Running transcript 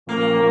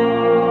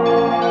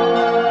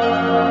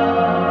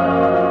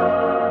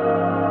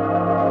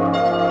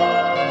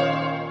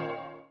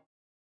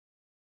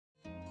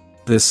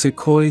The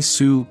Sukhoi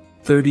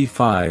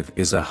Su-35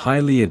 is a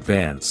highly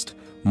advanced,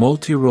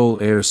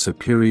 multirole air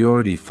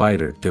superiority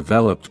fighter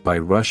developed by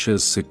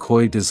Russia's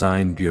Sukhoi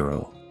Design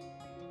Bureau.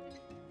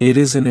 It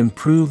is an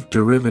improved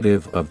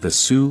derivative of the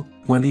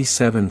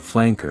Su-27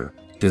 flanker,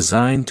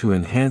 designed to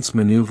enhance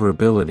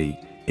maneuverability,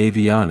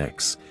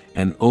 avionics,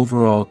 and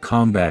overall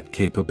combat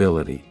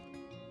capability.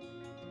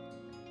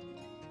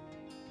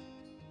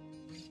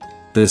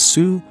 The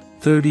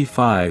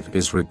Su-35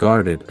 is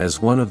regarded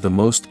as one of the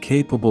most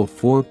capable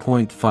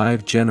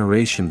 4.5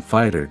 generation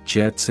fighter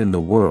jets in the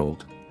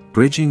world,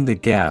 bridging the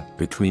gap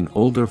between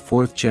older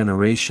 4th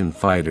generation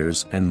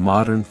fighters and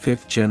modern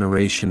 5th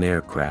generation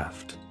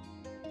aircraft.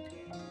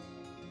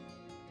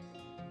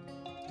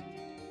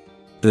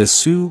 The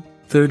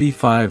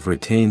Su-35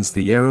 retains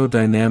the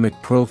aerodynamic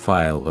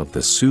profile of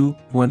the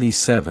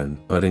Su-27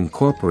 but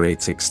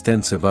incorporates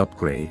extensive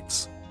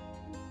upgrades.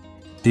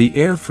 The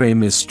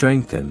airframe is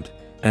strengthened,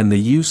 and the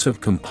use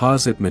of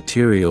composite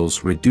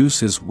materials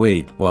reduces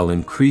weight while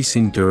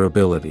increasing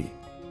durability.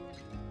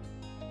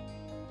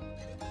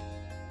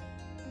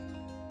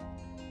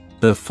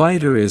 The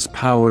fighter is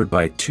powered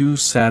by two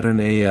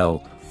Saturn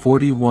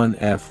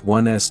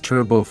AL-41F1S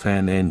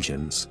turbofan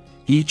engines,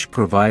 each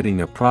providing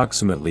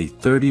approximately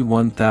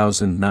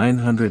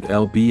 31,900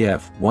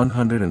 lbf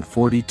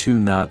 142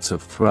 knots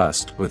of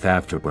thrust with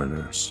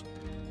afterburners.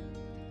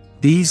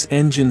 These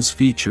engines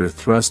feature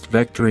thrust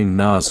vectoring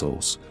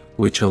nozzles,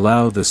 which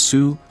allow the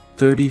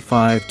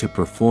Su-35 to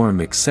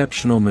perform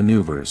exceptional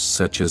maneuvers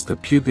such as the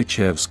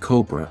Pugachev's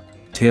Cobra,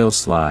 tail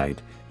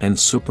slide, and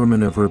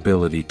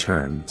supermaneuverability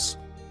turns.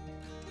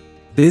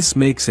 This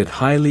makes it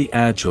highly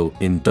agile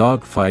in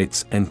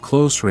dogfights and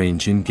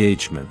close-range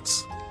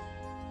engagements.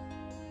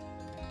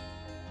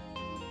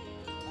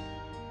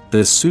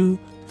 The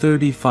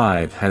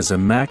Su-35 has a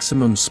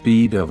maximum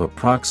speed of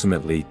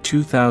approximately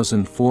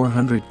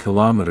 2,400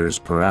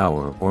 km per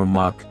hour or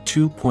Mach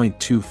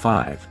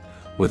 2.25,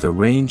 with a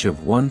range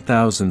of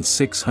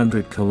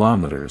 1,600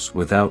 km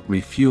without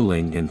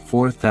refueling and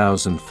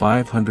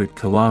 4,500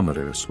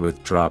 km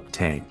with drop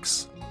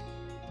tanks.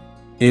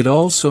 It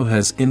also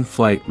has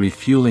in-flight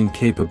refueling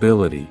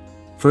capability,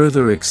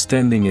 further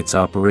extending its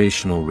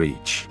operational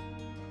reach.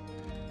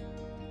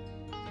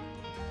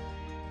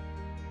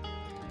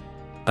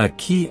 A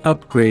key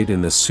upgrade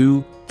in the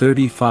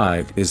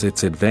Su-35 is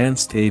its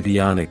advanced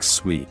avionics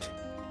suite.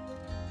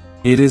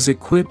 It is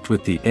equipped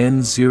with the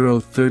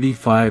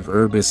N035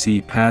 Urbis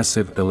E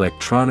passive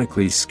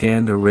electronically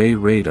scanned array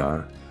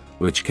radar,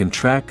 which can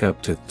track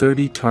up to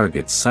 30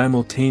 targets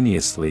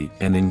simultaneously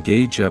and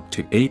engage up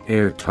to 8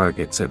 air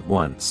targets at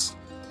once.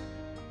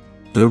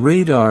 The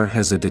radar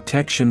has a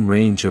detection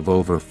range of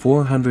over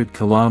 400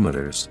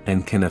 kilometers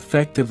and can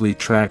effectively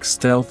track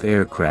stealth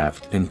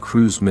aircraft and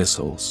cruise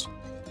missiles.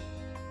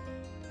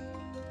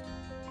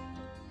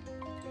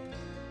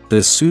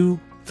 The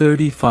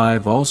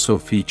Su-35 also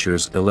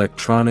features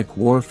electronic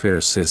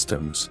warfare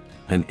systems,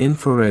 an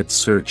infrared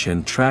search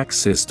and track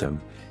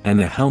system, and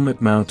a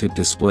helmet-mounted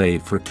display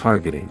for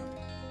targeting.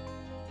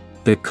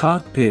 The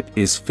cockpit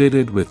is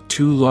fitted with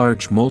two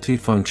large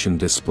multifunction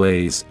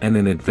displays and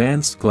an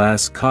advanced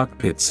glass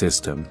cockpit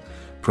system,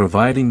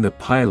 providing the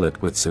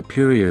pilot with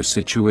superior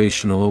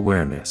situational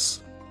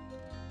awareness.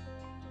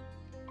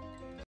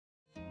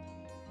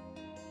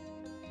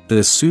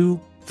 The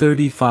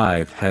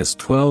Su-35 has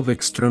 12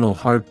 external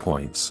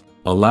hardpoints,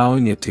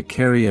 allowing it to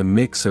carry a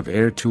mix of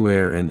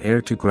air-to-air and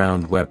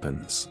air-to-ground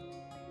weapons.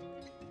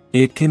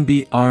 It can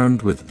be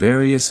armed with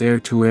various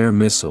air-to-air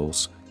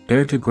missiles,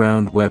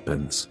 air-to-ground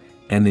weapons,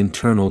 and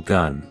internal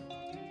gun.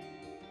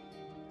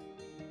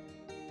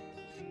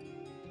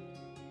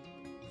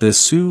 The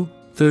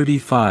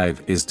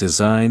Su-35 is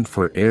designed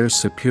for air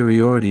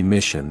superiority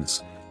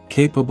missions,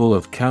 capable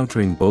of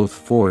countering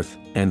both 4th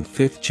and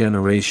 5th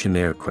generation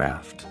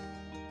aircraft.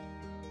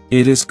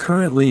 It is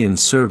currently in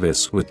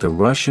service with the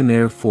Russian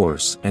Air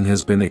Force and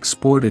has been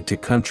exported to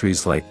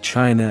countries like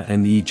China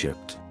and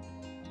Egypt.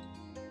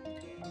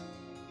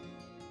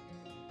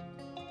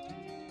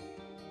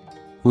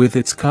 With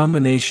its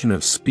combination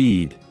of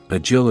speed,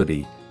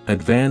 agility,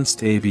 advanced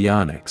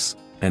avionics,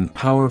 and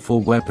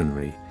powerful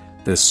weaponry,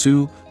 the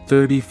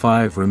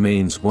Su-35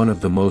 remains one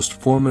of the most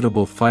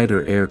formidable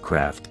fighter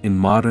aircraft in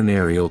modern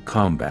aerial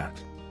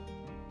combat.